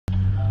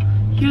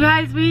You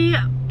guys, we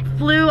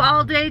flew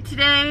all day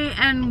today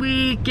and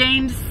we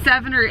gained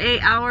 7 or 8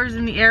 hours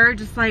in the air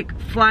just like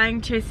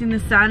flying, chasing the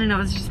sun, and it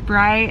was just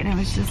bright and it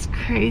was just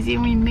crazy,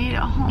 and we made it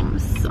home.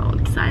 So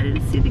excited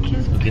to see the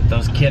kids. Look at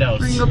those kiddos.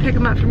 We're gonna go pick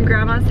them up from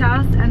Grandma's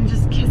house and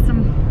just kiss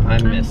them.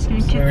 I miss them.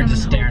 We were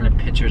just staring at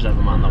pictures of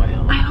them on the way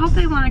home. I hope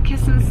they want to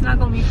kiss and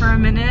snuggle me for a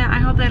minute. I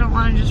hope they don't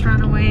want to just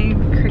run away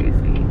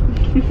crazy.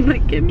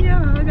 Like, give me a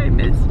hug, I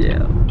miss you.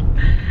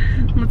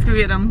 Let's go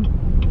get them.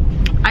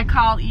 I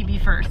call Evie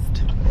first.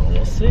 Well,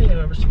 we'll see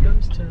whoever she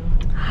goes to.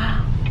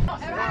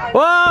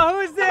 Whoa,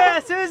 who's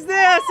this? Who's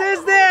this?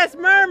 Who's this?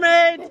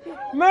 Mermaids!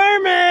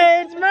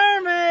 Mermaids!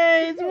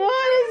 Mermaids!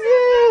 What is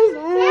this?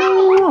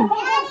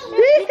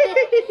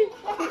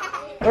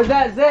 Where's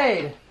that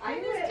Zayd? I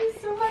missed you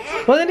so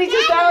much. Wasn't he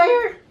just out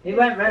here? He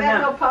went right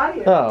now.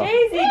 Oh.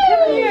 Daisy,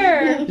 come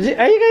here.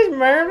 Are you guys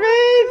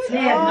mermaids? He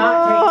has not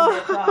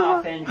taken this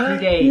off in 2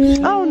 days.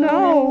 Oh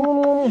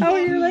no. How are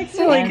your legs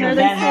feeling? And Are then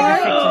they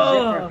had to sore? fix his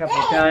zipper a couple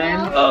of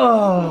times.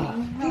 Oh.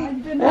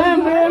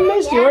 I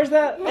missed you. Where's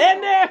that?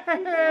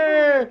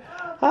 Ender!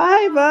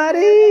 Hi,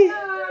 buddy.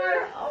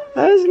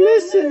 I was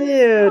missing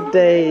you,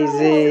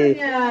 Daisy.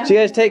 Did you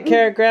guys take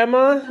care of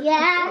Grandma?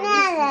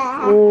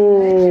 Yeah.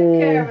 Ooh.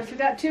 We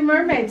got 2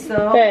 mermaids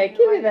though. Hey,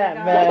 give me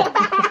that back.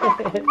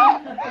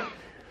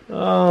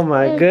 Oh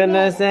my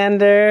goodness,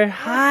 Ender.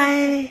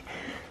 Hi.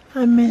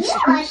 I missed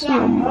you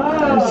so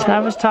much. I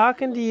was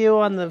talking to you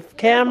on the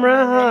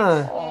camera,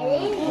 huh?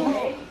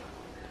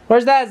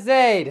 Where's that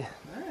Zayd?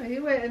 He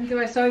went into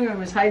my sewing room and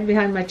was hiding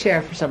behind my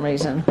chair for some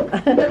reason.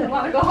 Didn't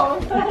want to go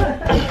home.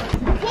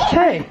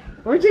 Hey,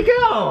 where'd you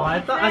go?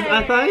 I thought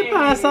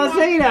I saw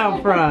Zayd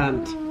out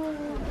front.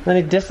 Then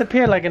he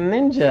disappeared like a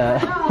ninja.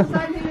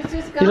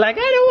 He's like, I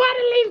don't want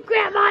to leave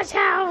Grandma's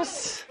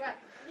house.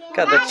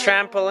 Got the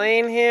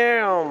trampoline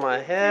here. Oh my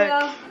heck.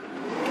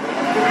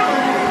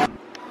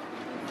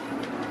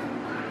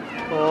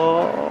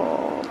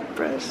 Oh,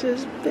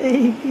 precious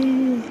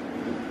baby.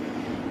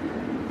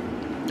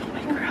 Don't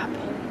make her happy.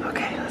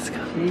 Okay, let's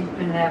go. He's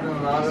been having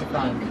a lot of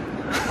fun.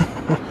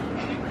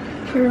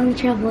 For on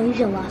trampolines,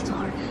 you lost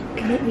hard.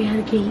 We had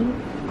a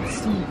game. It's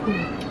so cool.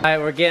 Alright,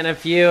 we're getting a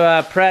few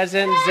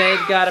presents. Zayd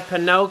got a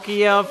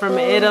Pinocchio from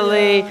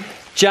Italy.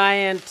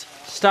 Giant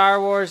Star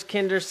Wars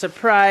Kinder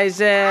Surprise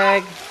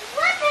egg.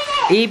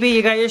 Evie,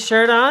 you got your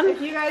shirt on?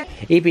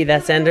 Evie,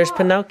 that's Ender's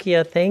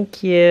Pinocchio.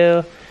 Thank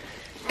you.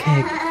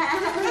 Okay.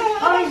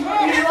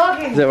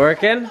 Is it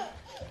working?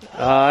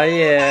 Oh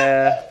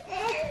yeah.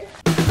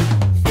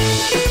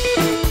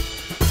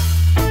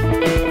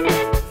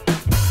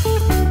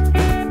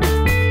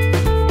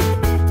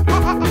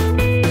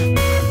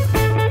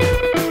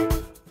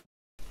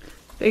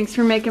 Thanks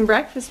for making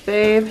breakfast,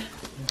 babe.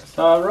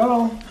 Saw a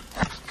roll.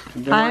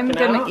 I'm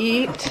gonna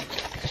eat.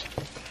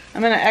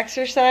 I'm gonna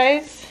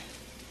exercise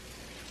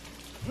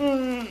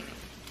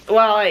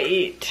while I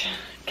eat.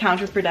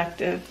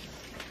 Counterproductive,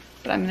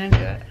 but I'm gonna do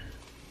it.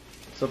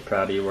 So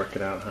proud of you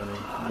working out,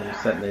 honey. You're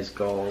setting these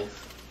goals.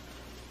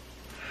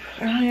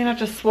 I don't even have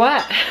to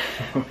sweat.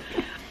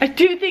 I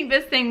do think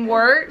this thing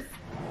works,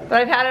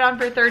 but I've had it on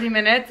for 30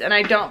 minutes and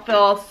I don't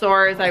feel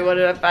sore as I would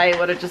have if I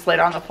would have just laid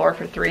on the floor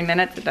for 3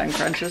 minutes and done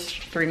crunches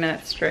 3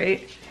 minutes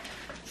straight.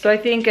 So I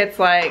think it's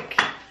like,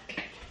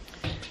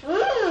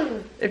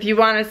 if you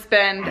want to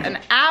spend an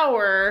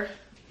hour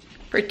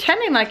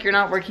pretending like you're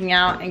not working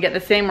out and get the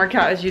same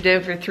workout as you do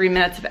for 3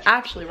 minutes of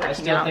actually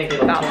working out. I still think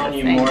it'll tone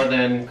you more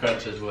than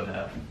crunches would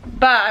have.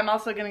 But I'm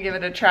also gonna give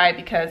it a try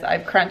because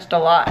I've crunched a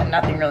lot and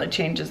nothing really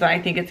changes, and I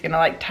think it's gonna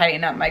like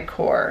tighten up my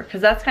core,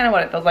 because that's kind of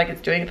what it feels like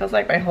it's doing. It feels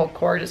like my whole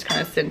core just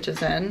kind of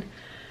cinches in.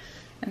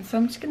 And so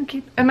I'm just gonna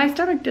keep, and my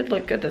stomach did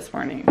look good this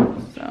morning,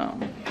 so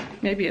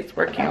maybe it's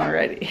working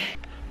already.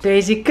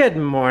 Daisy, good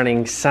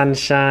morning,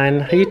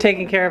 sunshine. Are you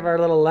taking care of our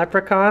little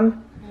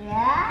leprechaun?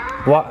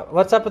 Yeah.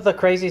 What's up with the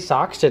crazy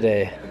socks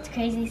today? It's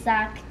Crazy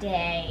Sock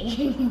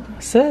Day.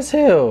 Says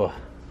who?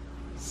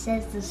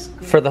 Says the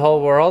school. For the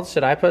whole world?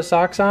 Should I put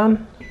socks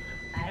on?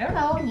 I don't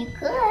know. You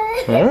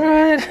could.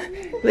 Alright.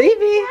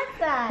 Evie.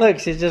 Look,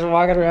 she's just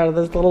walking around with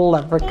this little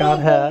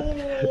leprechaun hat.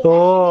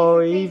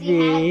 Oh,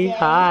 Evie.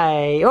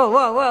 Hi. Whoa,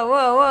 whoa, whoa,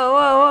 whoa, whoa,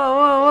 whoa,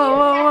 whoa, whoa,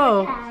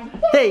 whoa, whoa.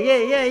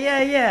 Hey,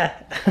 yeah.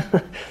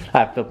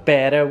 I feel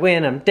better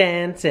when I'm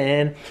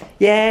dancing.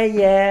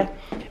 Yeah.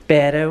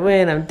 Better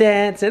when I'm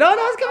dancing. Oh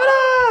no, it's coming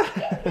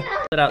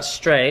off! Sit out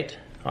straight,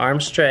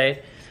 arms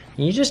straight.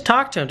 You just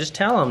talk to him, just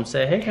tell him.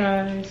 Say, hey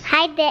guys.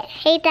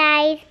 Hey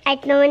guys. I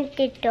know what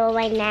to do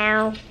right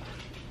now.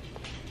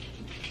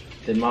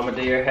 Did Mama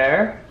do your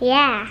hair?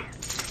 Yeah.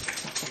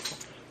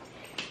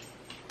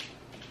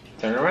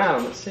 Turn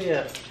around, let's see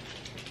it.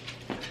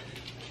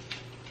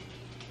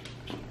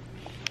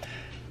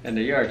 And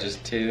you are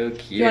just too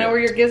cute. You wanna wear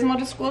your gizmo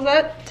to school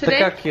today? Look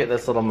how cute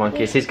this little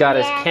monkey is. He's got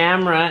his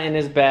camera in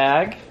his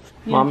bag.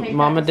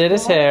 Mama did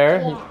his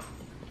hair. Yeah.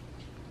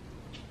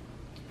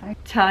 I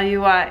tell you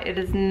what, it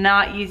is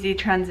not easy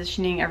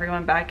transitioning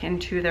everyone back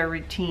into their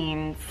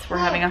routines. We're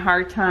having a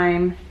hard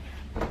time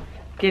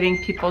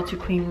getting people to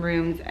clean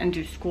rooms and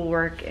do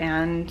schoolwork,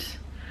 and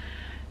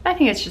I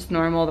think it's just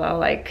normal though.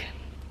 Like,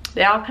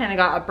 they all kind of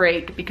got a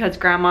break because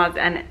grandmas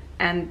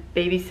and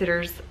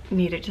babysitters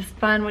need it just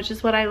fun, which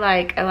is what I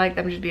like. I like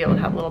them to be able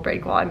to have a little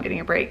break while I'm getting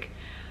a break.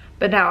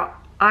 But now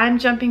I'm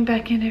jumping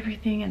back into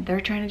everything and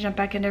they're trying to jump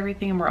back into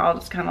everything, and we're all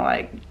just kind of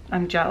like,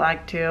 I'm jet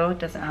lagged too. It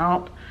doesn't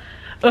help.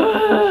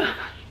 Ugh.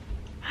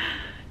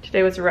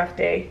 Today was a rough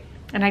day.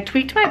 And I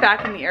tweaked my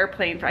back in the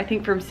airplane, I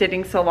think from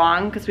sitting so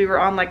long, because we were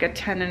on like a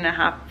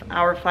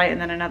 10.5-hour flight and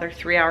then another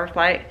 3-hour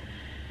flight.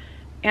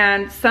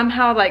 And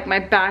somehow like my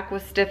back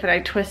was stiff and I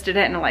twisted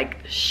it and like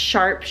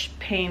sharp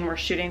pain were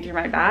shooting through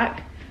my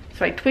back.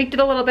 So I tweaked it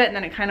a little bit and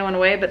then it kind of went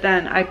away, but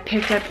then I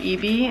picked up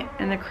Evie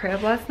in the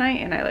crib last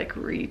night and I like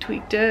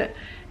retweaked it.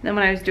 And then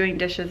when I was doing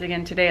dishes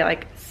again today, I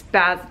like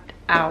spazzed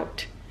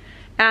out.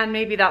 And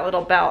maybe that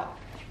little belt.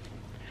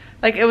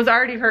 Like it was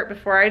already hurt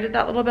before I did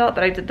that little belt,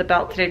 but I did the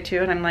belt today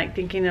too, and I'm like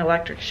thinking the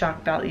electric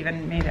shock belt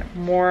even made it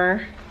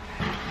more.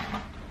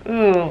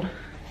 Ooh,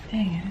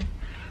 dang it.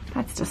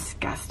 That's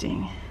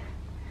disgusting.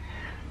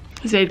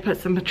 Zayd put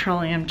some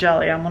petroleum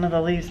jelly on one of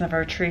the leaves of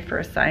our tree for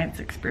a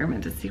science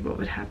experiment to see what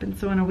would happen.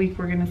 So in a week,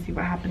 we're gonna see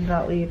what happens to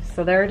that leaf.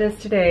 So there it is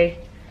today.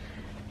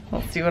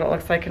 We'll see what it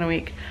looks like in a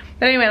week.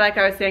 But anyway, like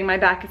I was saying, my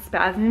back is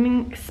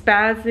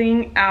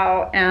spazzing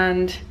out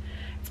and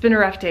it's been a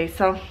rough day.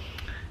 So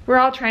we're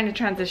all trying to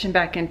transition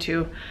back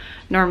into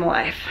normal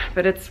life,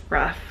 but it's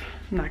rough,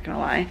 I'm not gonna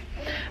lie.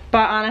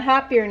 But on a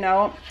happier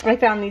note, I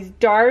found these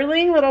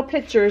darling little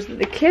pictures that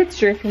the kids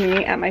drew for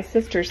me at my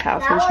sister's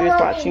house when she was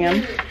watching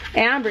them.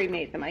 Ambry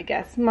made them, I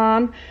guess.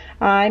 Mom,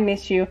 I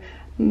miss you.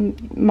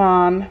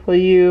 Mom, will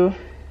you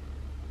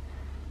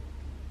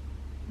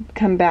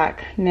come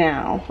back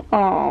now?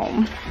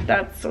 Oh,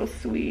 that's so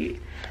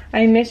sweet.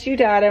 I miss you,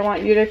 Dad. I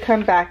want you to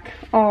come back.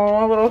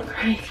 Oh, a little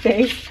cry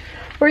face.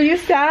 Were you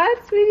sad,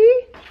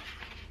 sweetie?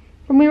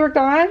 When we were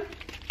gone?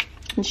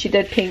 And she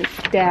did Pink's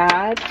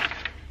dad.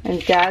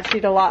 And Dad, she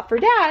did a lot for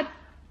Dad.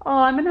 Oh,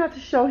 I'm gonna have to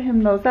show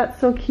him those. That's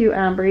so cute,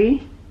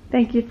 Ambry.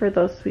 Thank you for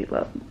those sweet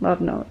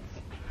love notes.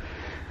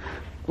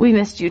 We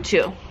missed you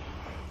too.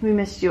 We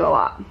missed you a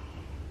lot.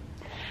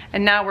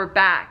 And now we're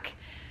back.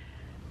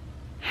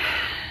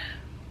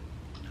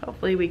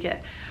 Hopefully we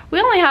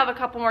only have a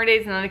couple more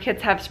days and then the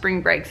kids have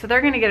spring break. So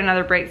they're gonna get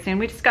another break soon.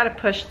 We just gotta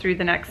push through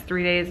the next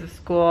 3 days of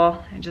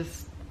school and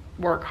just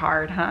work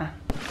hard, huh?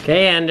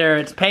 Okay, Ender,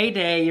 it's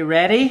payday. You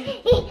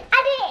ready?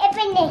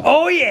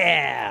 Oh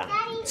yeah!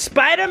 Daddy.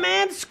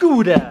 Spider-Man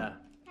scooter.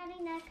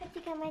 Daddy, now could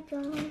you get my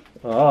drawing?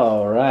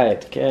 All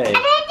right, okay. And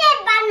I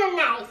did butter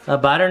knife. A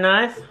butter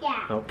knife?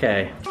 Yeah.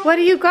 Okay. What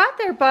do you got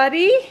there,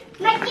 buddy?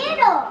 My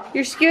scooter.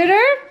 Your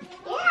scooter?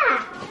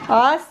 Yeah.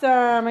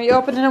 Awesome. Are you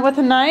opening it with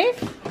a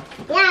knife?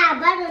 Yeah,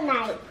 butter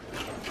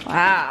knife.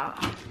 Wow.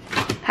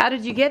 How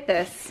did you get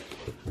this?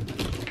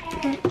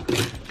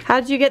 How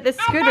did you get this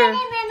scooter? I bought it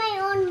with my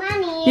own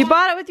money. You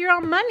bought it with your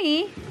own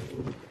money?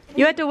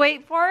 You had to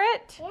wait for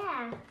it?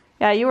 Yeah.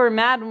 Yeah, you were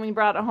mad when we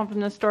brought it home from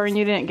the store and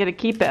you didn't get to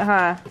keep it,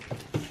 huh?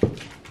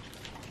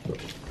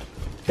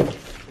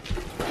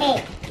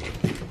 Hey.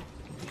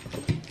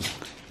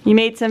 You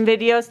made some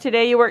videos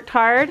today, you worked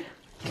hard?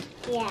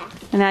 Yeah.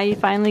 And now you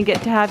finally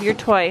get to have your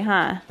toy,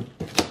 huh?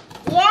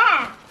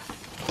 Yeah.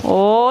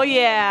 Oh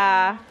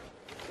yeah.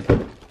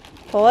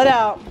 Pull it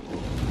out.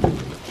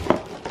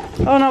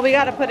 Oh no, we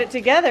gotta put it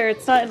together.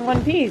 It's not in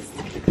one piece.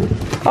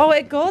 Oh,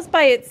 it goes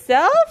by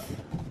itself?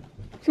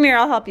 Come here,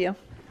 I'll help you.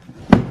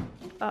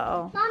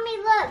 Uh-oh. Mommy,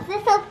 look.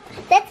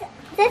 This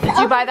Did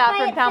you buy that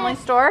from Family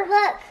Store?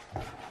 Look.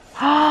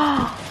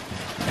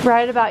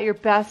 Write about your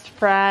best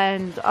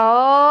friend.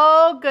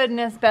 Oh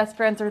goodness, best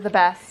friends are the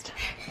best.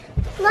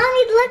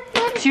 Mommy,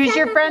 look. Choose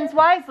your friends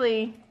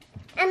wisely.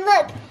 And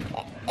look,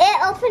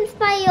 it opens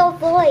by your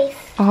voice.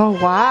 Oh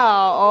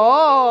wow.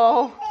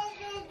 Oh,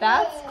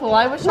 that's cool.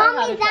 I wish I had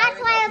Mommy, a that's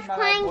daughter why I that was opened by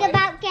crying my voice.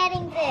 about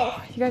getting this.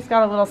 You guys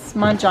got a little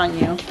smudge on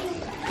you.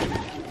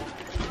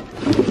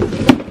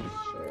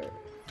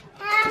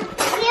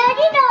 We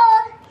already know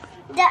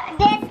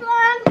this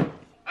one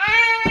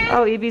and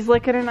Oh, Evie's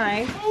licking a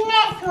knife.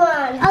 this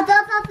one. Oh,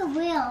 those are the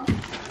wheels.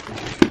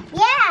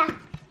 Yeah.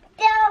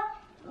 The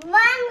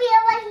one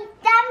wheel right here,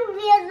 that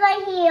wheel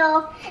right here.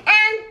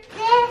 And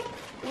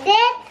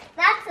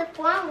that's the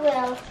front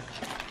wheel.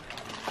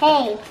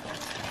 Hey,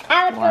 I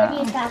will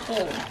show you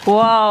something.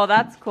 Whoa,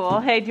 that's cool.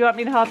 Hey, do you want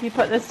me to help you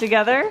put this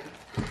together?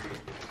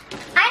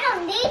 I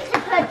don't need to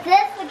put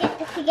this to get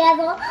this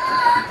together.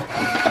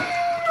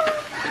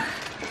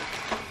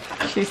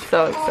 She's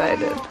so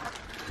excited.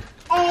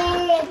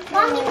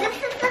 Mommy, this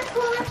is the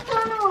coolest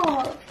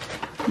tunnel.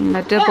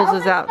 My dimples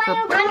is out for...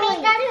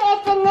 Mommy, that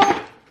is in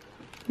it.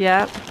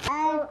 Yep. I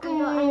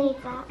need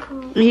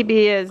that.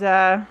 Evie is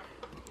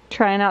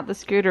trying out the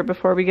scooter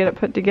before we get it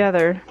put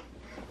together.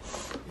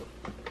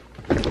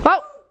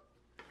 Oh!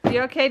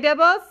 You okay,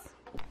 Dibbles?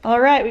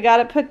 Alright, we got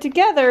it put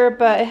together,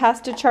 but it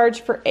has to charge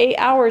for 8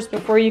 hours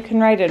before you can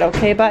ride it,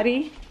 okay,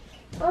 buddy?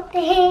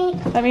 Okay.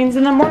 That means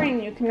in the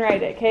morning you can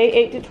ride it, okay?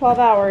 8 to 12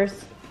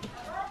 hours.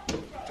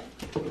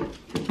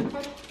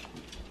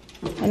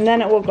 And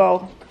then it will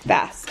go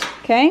fast,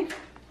 okay?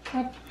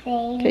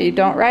 Okay, you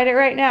don't ride it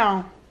right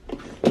now.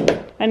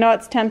 I know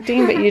it's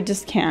tempting, but you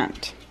just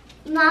can't.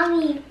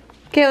 Mommy.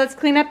 Okay, let's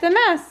clean up the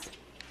mess.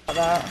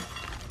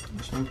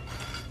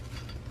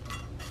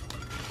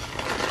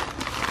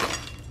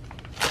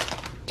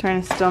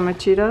 Trying to steal my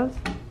Cheetos?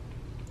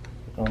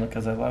 Only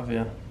because I love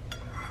you.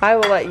 I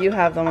will let you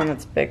have the one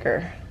that's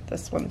bigger.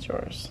 This one's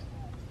yours.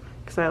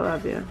 Because I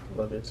love you.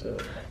 Love you too.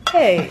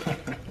 Hey. What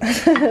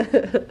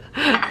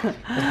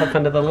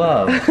happened to the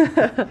love?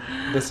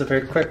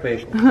 Disappeared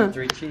quickly. 3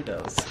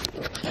 Cheetos.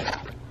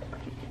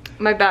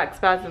 My back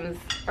spasms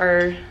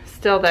are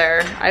still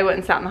there. I went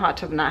and sat in the hot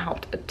tub and that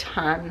helped a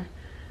ton.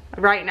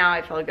 Right now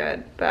I feel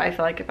good, but I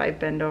feel like if I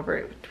bend over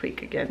it would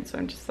tweak again, so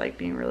I'm just like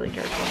being really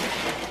careful.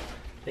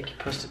 I think you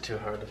pushed it too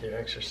hard with your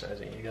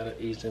exercising. You gotta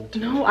ease into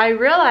it. No, I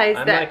realized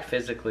I'm that like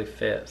physically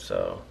fit,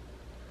 so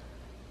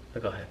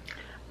go ahead.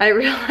 I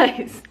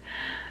realized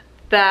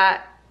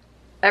that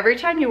every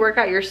time you work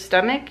out your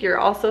stomach, you're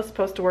also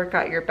supposed to work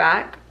out your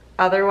back.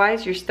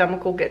 Otherwise, your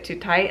stomach will get too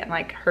tight and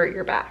like hurt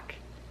your back.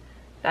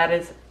 That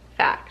is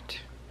fact.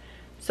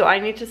 So I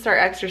need to start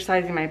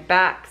exercising my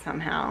back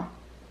somehow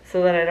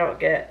so that I don't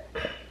get,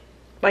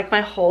 like my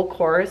whole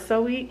core is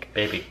so weak.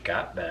 Baby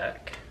got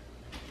back.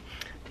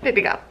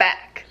 Baby got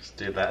back. Just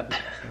do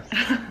that.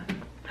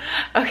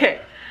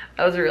 Okay,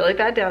 that was a really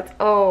bad dance.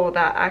 Oh,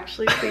 that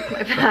actually tweaked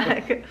my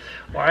back.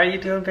 Why are you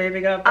doing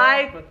baby got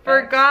back? I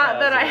forgot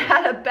that I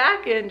had a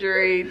back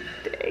injury.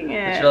 Dang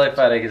it. It's really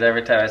funny because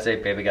every time I say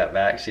baby got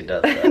back, she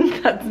does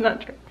that. That's not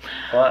true.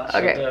 What?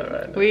 She'll Okay, do it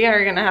right now. we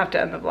are gonna have to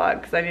end the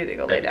vlog because I need to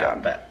go lay Baby got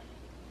down. back.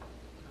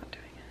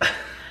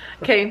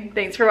 Okay,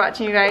 thanks for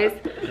watching, you guys.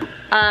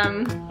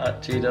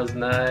 Hot Cheetos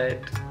night.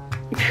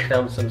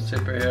 Filmed some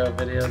superhero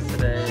videos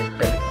today.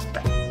 Baby got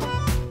back.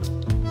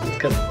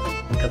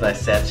 Because I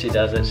said she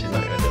does it, she's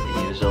not gonna do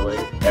it usually.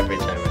 Every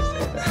time I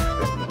say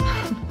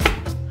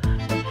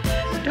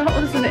that. Don't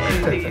listen to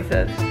anything he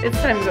says. It's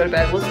time to go to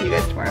bed. We'll see you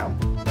guys tomorrow.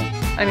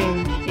 I mean,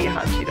 eat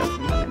hot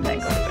Cheetos.